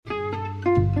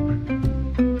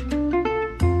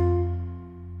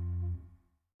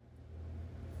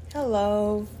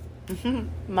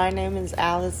My name is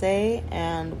Alexei,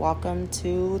 and welcome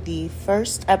to the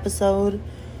first episode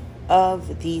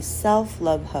of the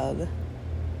Self-Love Hub.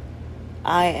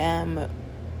 I am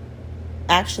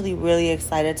actually really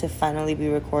excited to finally be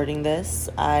recording this.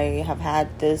 I have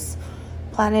had this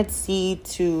planted seed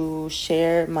to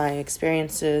share my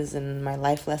experiences and my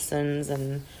life lessons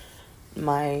and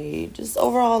my just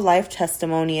overall life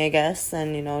testimony, I guess,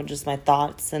 and, just my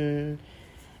thoughts and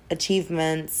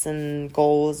achievements and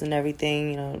goals and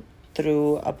everything,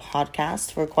 through a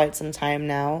podcast for quite some time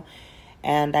now.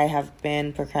 And I have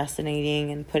been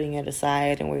procrastinating and putting it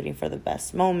aside and waiting for the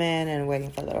best moment and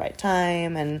waiting for the right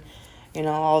time and,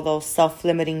 all those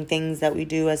self-limiting things that we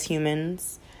do as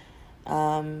humans.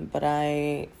 But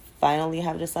I finally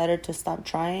have decided to stop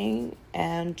trying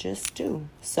and just do.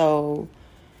 So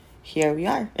here we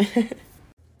are.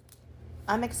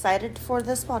 I'm excited for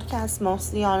this podcast,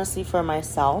 mostly honestly for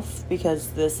myself,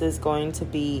 because this is going to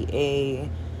be a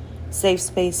safe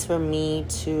space for me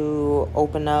to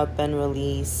open up and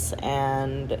release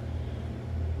and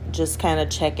just kind of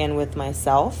check in with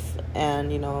myself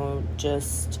and,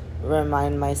 just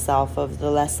remind myself of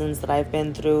the lessons that I've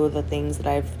been through, the things that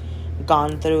I've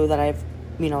gone through, that I've,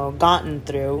 gotten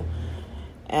through,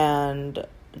 and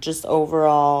just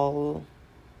overall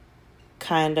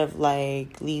kind of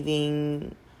like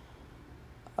leaving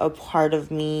a part of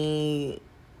me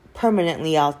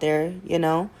permanently out there,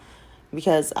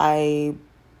 because I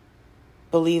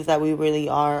believe that we really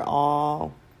are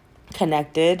all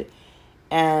connected.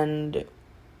 And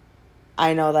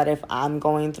I know that if I'm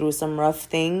going through some rough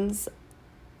things,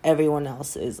 everyone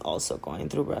else is also going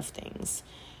through rough things.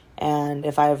 And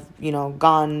if I've,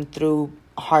 gone through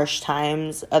harsh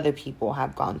times, other people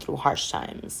have gone through harsh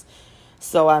times.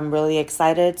 So I'm really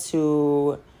excited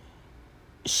to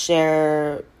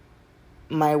share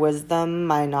my wisdom,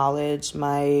 my knowledge,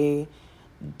 my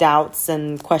doubts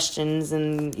and questions,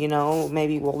 and,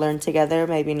 maybe we'll learn together.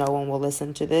 Maybe no one will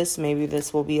listen to this. Maybe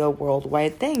this will be a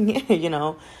worldwide thing,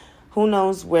 Who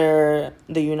knows where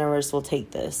the universe will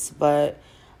take this. But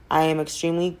I am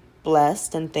extremely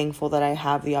blessed and thankful that I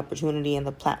have the opportunity and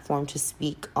the platform to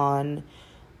speak on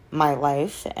my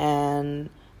life and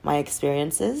my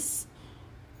experiences.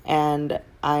 And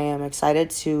I am excited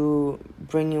to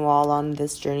bring you all on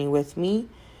this journey with me.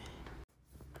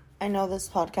 I know this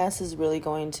podcast is really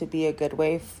going to be a good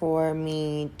way for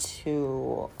me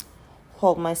to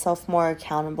hold myself more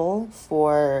accountable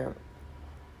for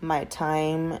my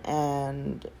time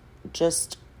and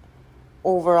just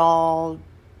overall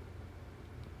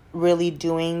really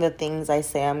doing the things I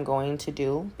say I'm going to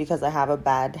do, because I have a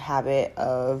bad habit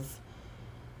of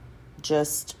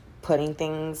just putting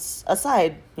things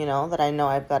aside, that I know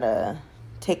I've got to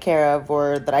take care of,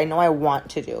 or that I know I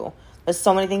want to do. There's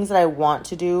so many things that I want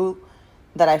to do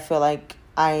that I feel like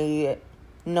I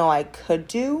know I could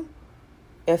do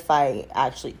if I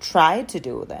actually tried to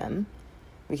do them,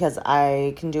 because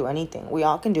I can do anything. We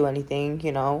all can do anything,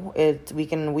 we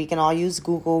can all use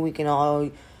Google, we can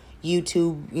all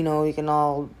YouTube, we can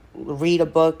all read a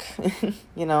book,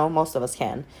 most of us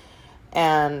can.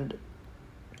 And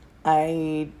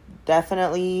I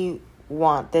definitely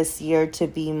want this year to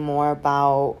be more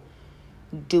about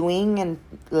doing and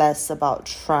less about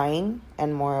trying,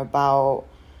 and more about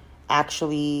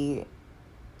actually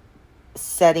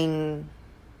setting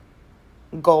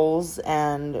goals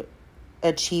and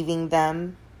achieving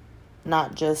them,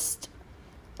 not just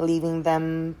leaving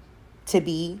them to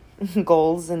be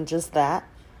goals and just that.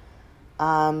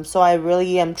 So I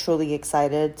really am truly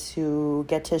excited to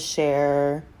get to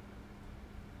share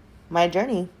my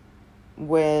journey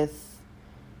with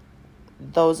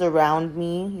those around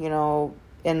me,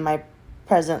 in my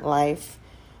present life,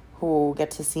 who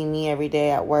get to see me every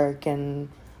day at work and,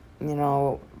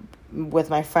 with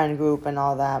my friend group and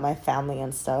all that, my family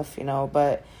and stuff,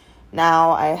 but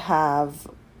now I have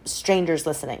strangers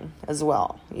listening as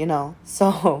well,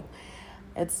 so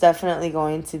it's definitely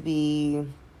going to be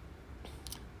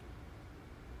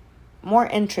more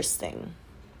interesting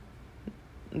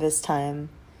this time.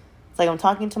 It's like I'm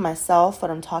talking to myself, but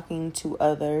I'm talking to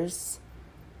others.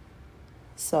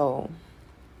 So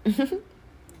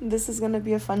this is going to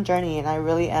be a fun journey, and I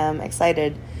really am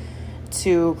excited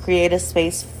to create a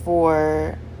space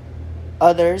for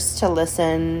others to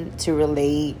listen, to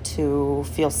relate, to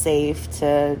feel safe,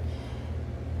 to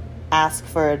ask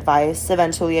for advice.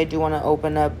 Eventually, I do want to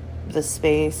open up the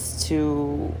space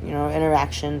to,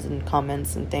 interactions and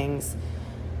comments and things.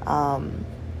 So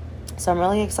I'm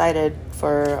really excited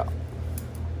for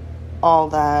all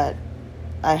that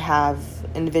I have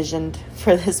envisioned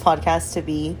for this podcast to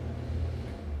be.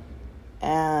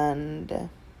 And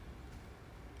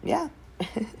yeah.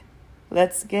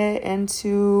 let's get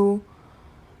into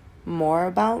more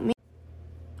about me.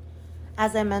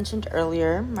 As I mentioned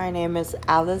earlier, my name is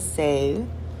Alexei.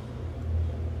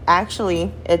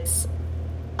 Actually, it's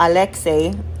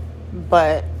Alexei,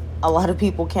 but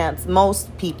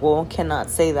most people cannot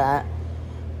say that.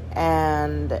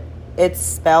 And it's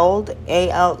spelled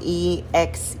A-L-E-X-E-I,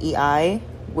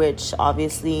 which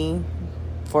obviously,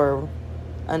 for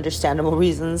understandable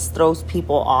reasons, throws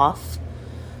people off.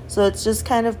 So it's just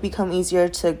kind of become easier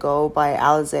to go by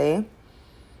Alexei,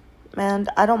 and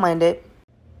I don't mind it.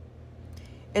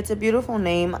 It's a beautiful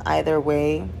name either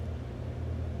way,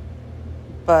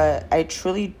 but I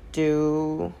truly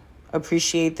do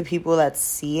appreciate the people that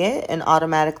see it and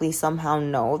automatically somehow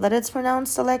know that it's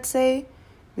pronounced Alexei,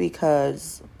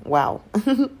 because, wow,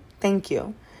 thank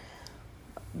you.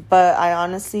 But I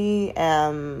honestly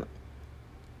am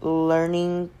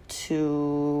learning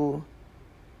to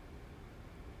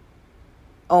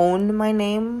own my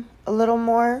name a little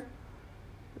more,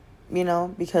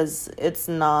 because it's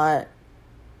not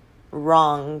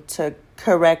wrong to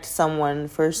correct someone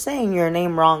for saying your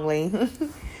name wrongly.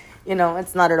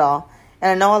 It's not at all.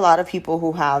 And I know a lot of people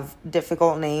who have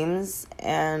difficult names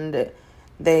and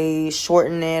they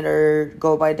shorten it or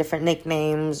go by different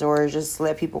nicknames or just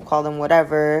let people call them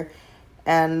whatever.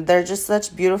 And they're just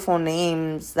such beautiful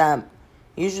names that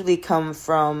usually come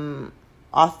from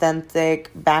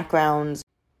authentic backgrounds.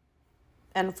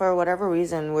 And for whatever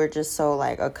reason, we're just so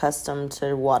accustomed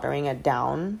to watering it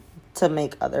down to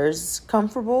make others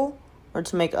comfortable or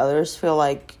to make others feel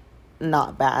like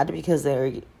not bad because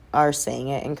they are saying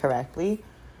it incorrectly.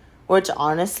 Which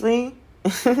honestly,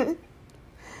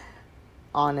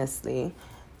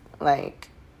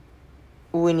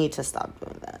 we need to stop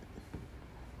doing that.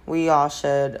 We all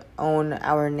should own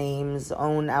our names,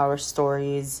 own our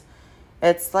stories.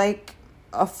 It's like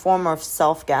a form of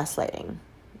self-gaslighting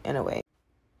in a way.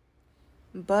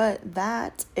 But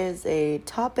that is a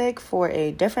topic for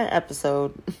a different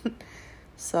episode.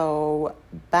 So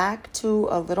back to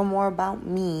a little more about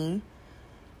me.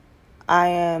 I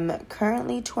am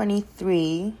currently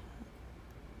 23.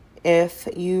 If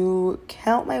you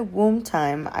count my womb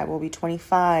time, I will be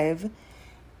 25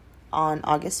 on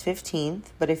August 15th.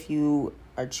 But if you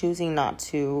are choosing not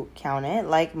to count it,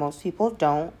 like most people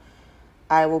don't,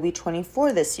 I will be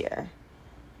 24 this year,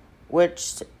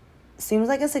 which seems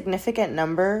like a significant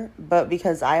number, but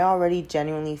because I already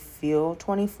genuinely feel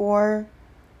 24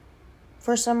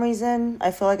 for some reason, I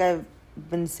feel like I've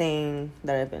been saying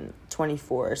that I've been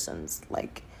 24 since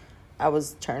I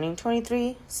was turning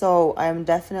 23. So I'm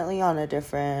definitely on a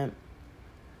different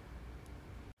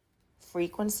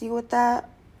frequency with that.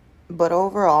 But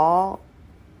overall,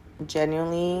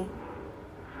 genuinely,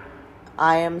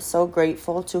 I am so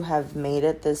grateful to have made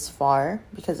it this far,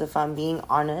 because if I'm being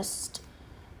honest,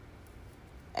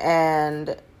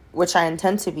 and which I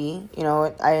intend to be,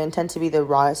 I intend to be the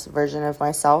rawest version of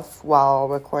myself while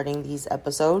recording these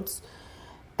episodes.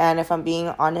 And if I'm being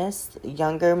honest,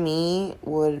 younger me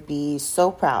would be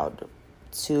so proud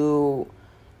to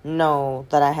know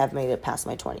that I have made it past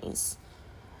my 20s,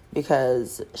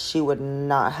 because she would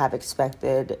not have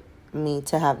expected me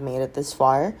to have made it this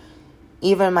far.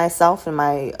 Even myself in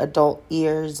my adult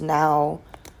years now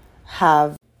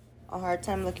have a hard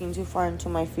time looking too far into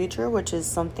my future, which is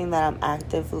something that I'm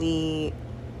actively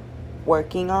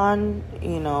working on.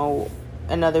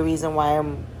 Another reason why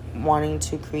I'm wanting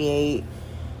to create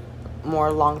more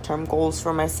long-term goals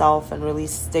for myself and really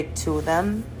stick to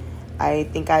them. I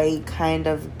think I kind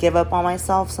of give up on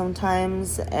myself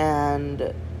sometimes,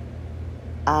 and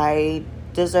I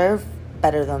deserve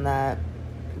better than that.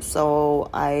 So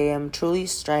I am truly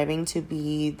striving to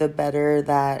be the better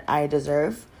that I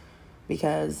deserve,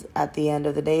 because at the end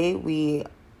of the day, we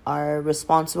are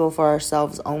responsible for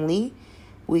ourselves only.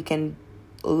 We can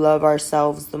love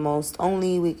ourselves the most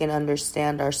only. We can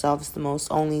understand ourselves the most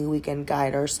only. We can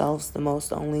guide ourselves the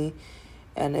most only.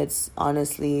 And it's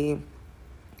honestly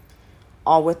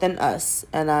all within us.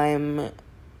 And I'm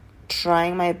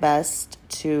trying my best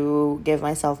to give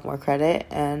myself more credit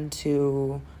and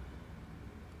to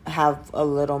have a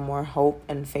little more hope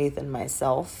and faith in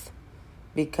myself,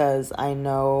 because I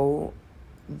know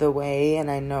the way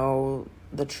and I know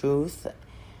the truth,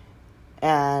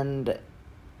 and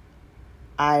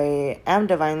I am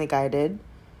divinely guided,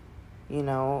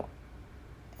 and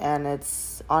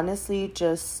it's honestly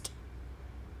just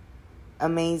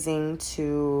amazing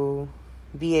to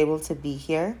be able to be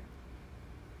here.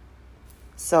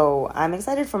 So I'm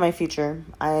excited for my future.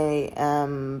 I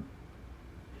am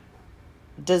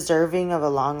deserving of a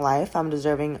long life. I'm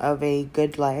deserving of a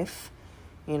good life,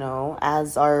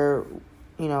 as are,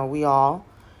 we all.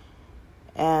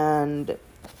 and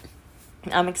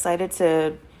I'm excited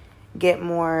to get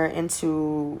more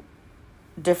into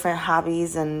different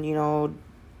hobbies. And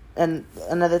and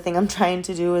another thing I'm trying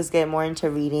to do is get more into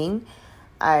reading.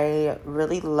 I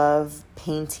really love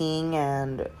painting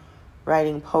and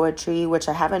writing poetry, which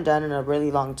I haven't done in a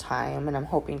really long time, and I'm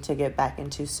hoping to get back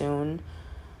into soon.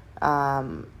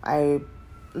 I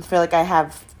feel like I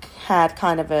have had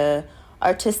kind of a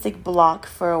artistic block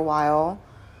for a while.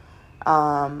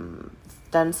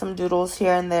 Done some doodles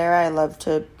here and there. I love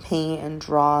to paint and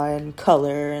draw and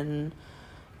color and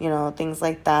things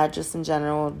like that. Just in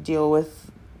general, deal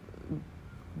with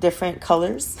different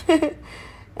colors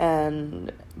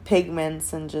and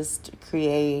pigments and just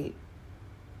create.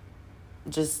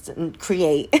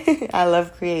 I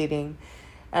love creating,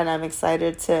 and I'm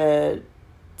excited to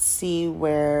see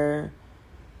where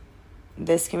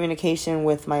this communication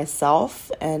with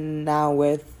myself and now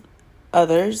with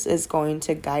others is going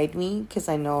to guide me, because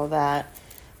I know that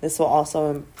this will also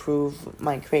improve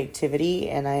my creativity,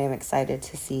 and I am excited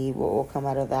to see what will come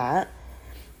out of that.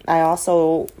 I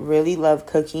also really love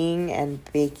cooking and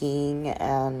baking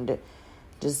and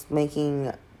just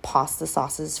making pasta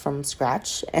sauces from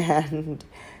scratch and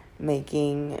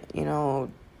making,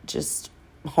 just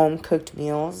home-cooked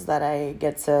meals that I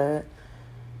get to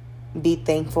be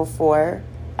thankful for.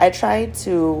 I try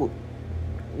to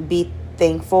be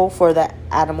thankful for the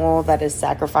animal that is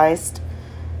sacrificed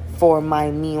for my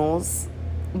meals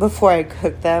before I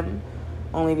cook them,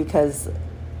 only because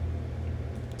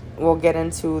we'll get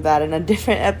into that in a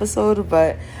different episode.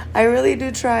 But I really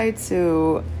do try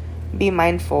to be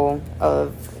mindful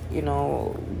of,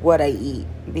 what I eat,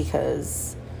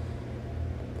 because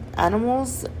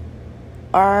animals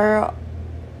are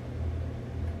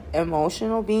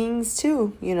emotional beings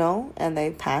too, and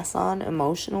they pass on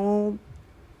emotional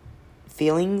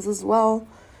feelings as well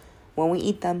when we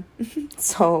eat them.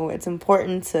 So it's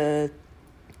important to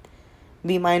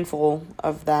be mindful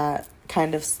of that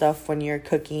kind of stuff when you're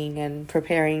cooking and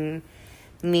preparing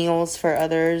meals for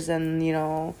others. And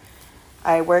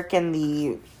I work in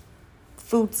the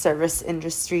food service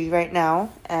industry right now,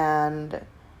 and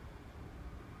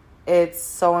it's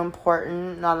so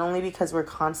important, not only because we're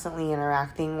constantly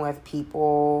interacting with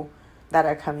people that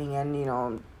are coming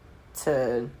in,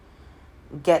 to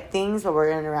get things, but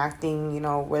we're interacting,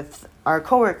 with our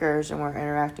coworkers, and we're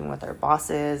interacting with our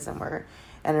bosses, and we're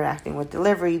interacting with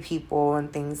delivery people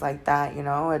and things like that.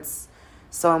 It's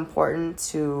so important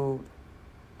to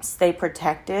stay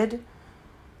protected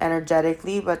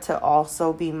energetically, but to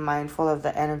also be mindful of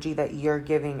the energy that you're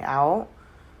giving out.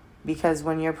 Because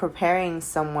when you're preparing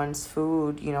someone's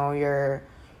food, you're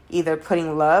either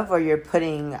putting love or you're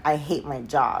putting "I hate my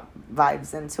job"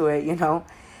 vibes into it,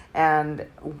 And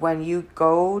when you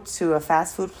go to a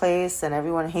fast food place and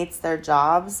everyone hates their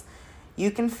jobs, you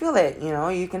can feel it,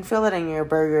 You can feel it in your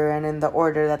burger and in the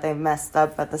order that they messed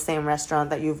up at the same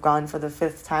restaurant that you've gone for the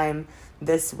 5th time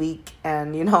this week.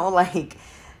 And, you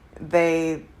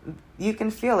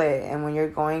can feel it. And when you're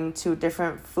going to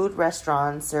different food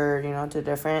restaurants or, to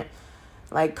different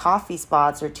coffee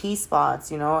spots or tea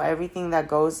spots, everything that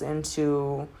goes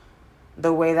into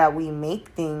the way that we make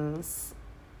things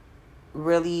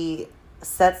really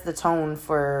sets the tone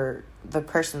for the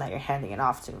person that you're handing it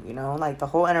off to, the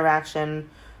whole interaction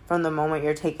from the moment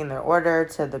you're taking their order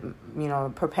to the,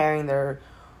 preparing their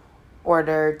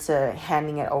order to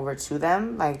handing it over to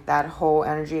them. That whole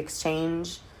energy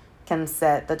exchange can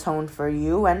set the tone for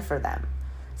you and for them.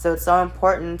 So it's so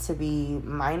important to be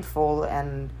mindful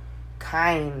and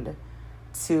kind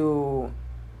to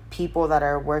people that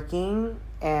are working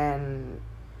in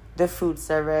the food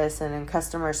service and in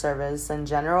customer service in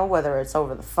general, whether it's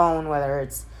over the phone, whether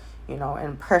it's,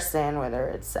 in person, whether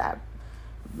it's at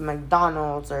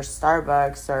McDonald's or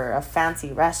Starbucks or a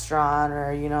fancy restaurant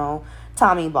or,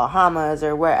 Tommy Bahamas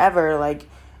or wherever.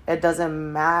 It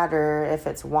doesn't matter if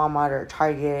it's Walmart or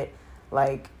Target.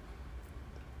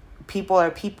 People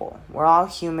are people. We're all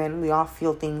human. We all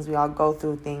feel things. We all go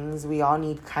through things. We all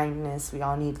need kindness. We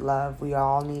all need love. We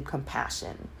all need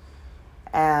compassion.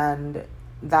 And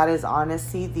that is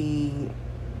honestly the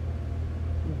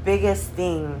biggest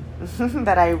thing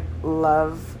that I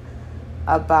love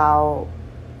about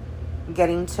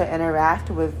getting to interact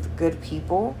with good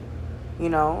people.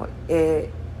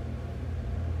 It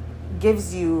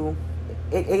gives you,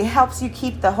 it helps you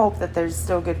keep the hope that there's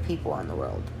still good people in the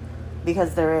world,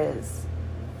 because there is.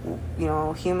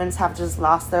 Humans have just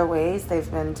lost their ways. They've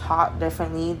been taught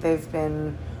differently. They've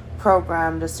been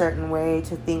programmed a certain way,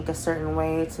 to think a certain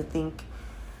way, to think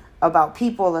about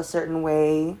people a certain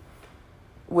way,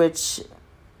 which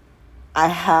I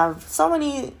have so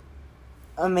many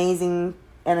amazing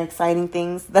and exciting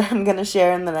things that I'm going to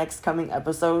share in the next coming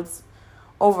episodes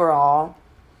overall.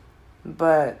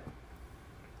 But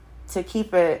to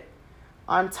keep it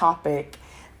on topic,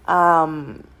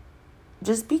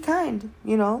 just be kind,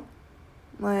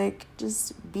 Like,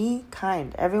 just be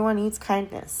kind. Everyone needs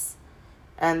kindness.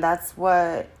 And that's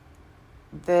what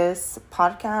this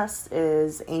podcast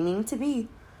is aiming to be.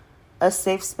 A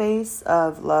safe space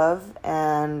of love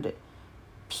and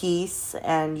peace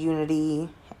and unity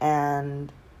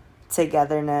and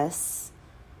togetherness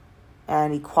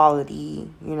and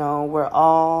equality. We're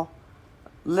all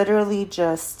literally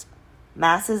just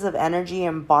masses of energy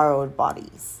and borrowed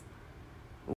bodies.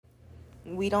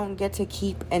 We don't get to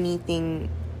keep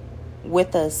anything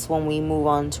with us when we move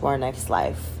on to our next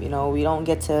life. We don't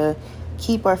get to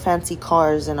keep our fancy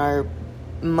cars and our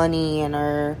money and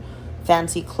our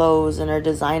fancy clothes and our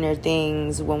designer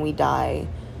things when we die.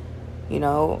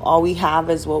 All we have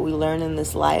is what we learn in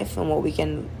this life and what we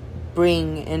can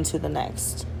bring into the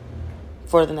next,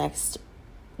 for the next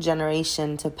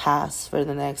generation to pass, for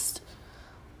the next,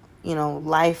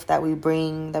 life that we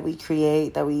bring, that we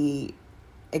create, that we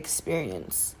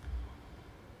experience.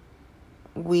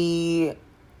 We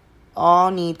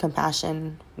all need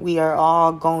compassion. We are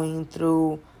all going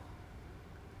through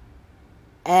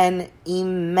an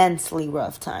immensely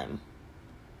rough time.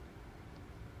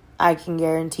 I can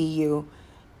guarantee you,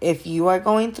 if you are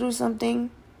going through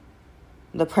something,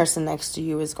 the person next to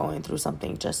you is going through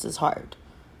something just as hard,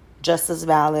 just as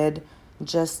valid,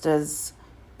 just as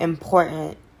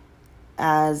important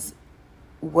as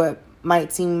what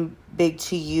might seem big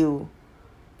to you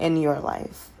in your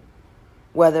life.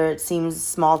 Whether it seems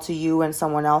small to you and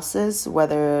someone else's,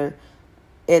 whether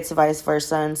it's vice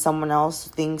versa and someone else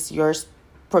thinks your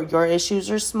issues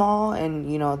are small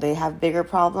and, they have bigger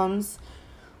problems.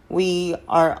 We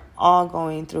are all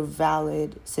going through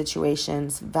valid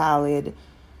situations, valid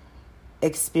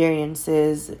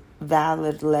experiences,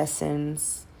 valid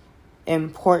lessons,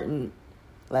 important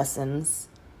lessons.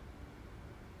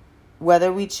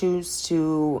 Whether we choose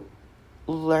to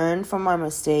learn from our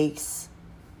mistakes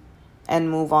and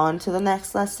move on to the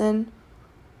next lesson,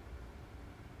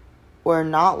 or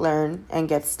not learn and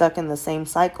get stuck in the same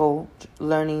cycle,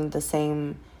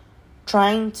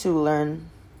 trying to learn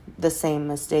the same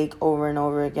mistake over and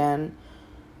over again,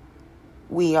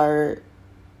 we are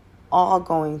all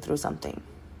going through something.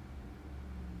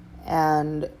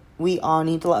 And we all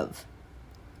need love.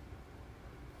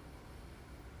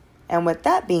 And with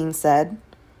that being said,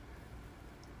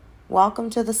 welcome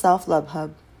to the Self-Love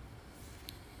Hub.